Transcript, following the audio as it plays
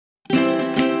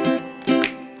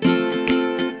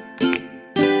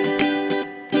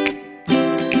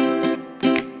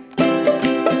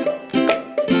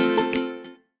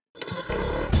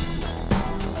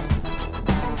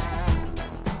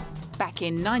back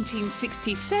in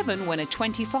 1967 when a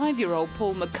 25-year-old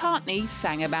Paul McCartney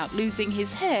sang about losing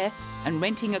his hair and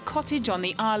renting a cottage on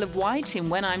the Isle of Wight in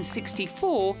When I'm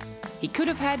 64, he could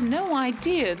have had no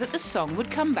idea that the song would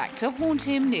come back to haunt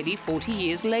him nearly 40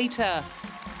 years later,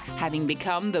 having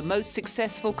become the most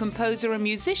successful composer and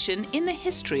musician in the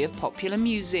history of popular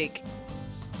music.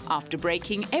 After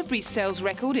breaking every sales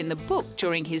record in the book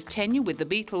during his tenure with the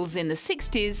Beatles in the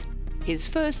 60s, his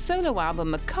first solo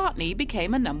album, McCartney,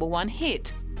 became a #1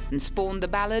 hit and spawned the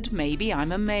ballad Maybe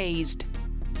I'm Amazed.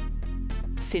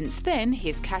 Since then,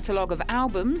 his catalogue of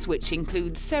albums, which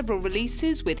includes several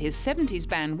releases with his 70s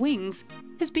band Wings,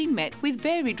 has been met with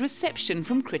varied reception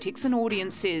from critics and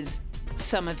audiences.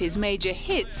 Some of his major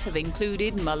hits have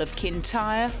included Mull of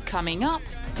Kintyre, Coming Up,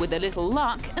 With a Little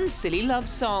Luck and Silly Love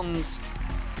Songs.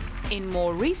 In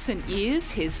more recent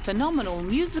years, his phenomenal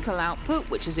musical output,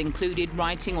 which has included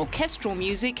writing orchestral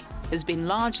music, has been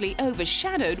largely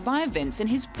overshadowed by events in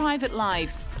his private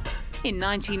life. In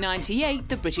 1998,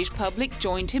 the British public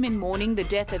joined him in mourning the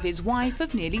death of his wife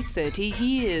of nearly 30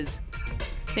 years.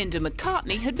 Linda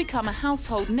McCartney had become a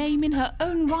household name in her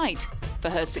own right for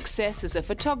her success as a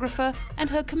photographer and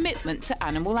her commitment to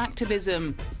animal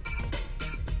activism.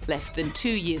 Less than 2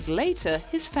 years later,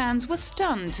 his fans were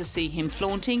stunned to see him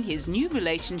flaunting his new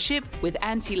relationship with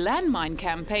anti-landmine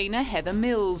campaigner Heather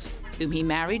Mills, whom he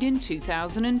married in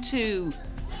 2002.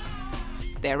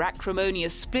 Their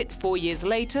acrimonious split 4 years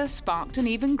later sparked an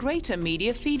even greater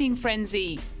media feeding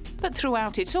frenzy. But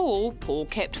throughout it all, Paul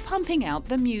kept pumping out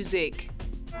the music.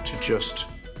 To just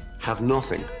have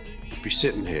nothing, be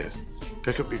sitting here,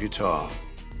 pick up your guitar,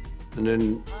 and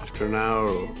then after an hour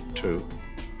or two,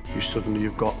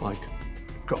 you've got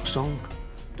a song.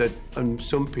 And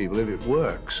some people, if it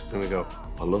works, gonna go,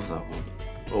 I love that one,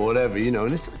 or whatever, you know.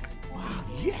 And it's like, wow,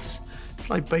 yes, it's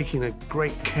like baking a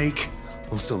great cake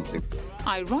or something.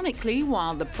 Ironically,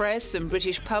 while the press and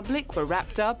British public were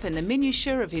wrapped up in the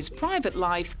minutiae of his private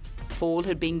life, Paul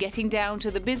had been getting down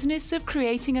to the business of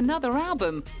creating another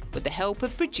album with the help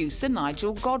of producer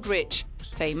Nigel Godrich,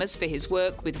 famous for his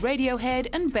work with Radiohead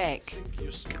and Beck.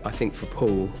 I think for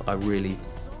Paul,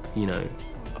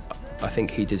 I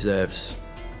think he deserves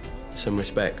some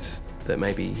respect that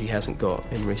maybe he hasn't got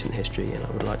in recent history, and I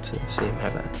would like to see him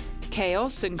have that.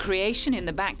 Chaos and Creation in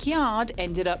the Backyard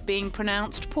ended up being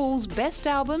pronounced Paul's best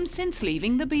album since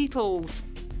leaving the Beatles.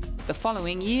 The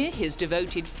following year, his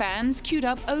devoted fans queued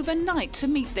up overnight to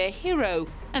meet their hero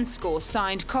and score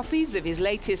signed copies of his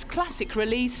latest classic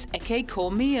release, Ecce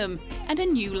Cor Meum, and a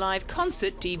new live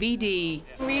concert DVD.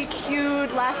 We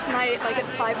queued last night at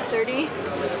 5:30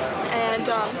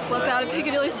 and slept out at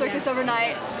Piccadilly Circus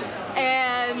overnight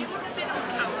and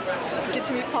get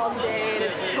to meet Paul today, and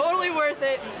it's totally worth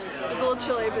it. It's a little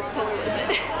chilly, but it's totally worth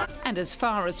it. And as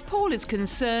far as Paul is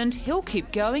concerned, he'll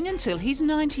keep going until he's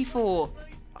 94.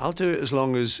 I'll do it as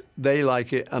long as they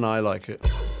like it and I like it.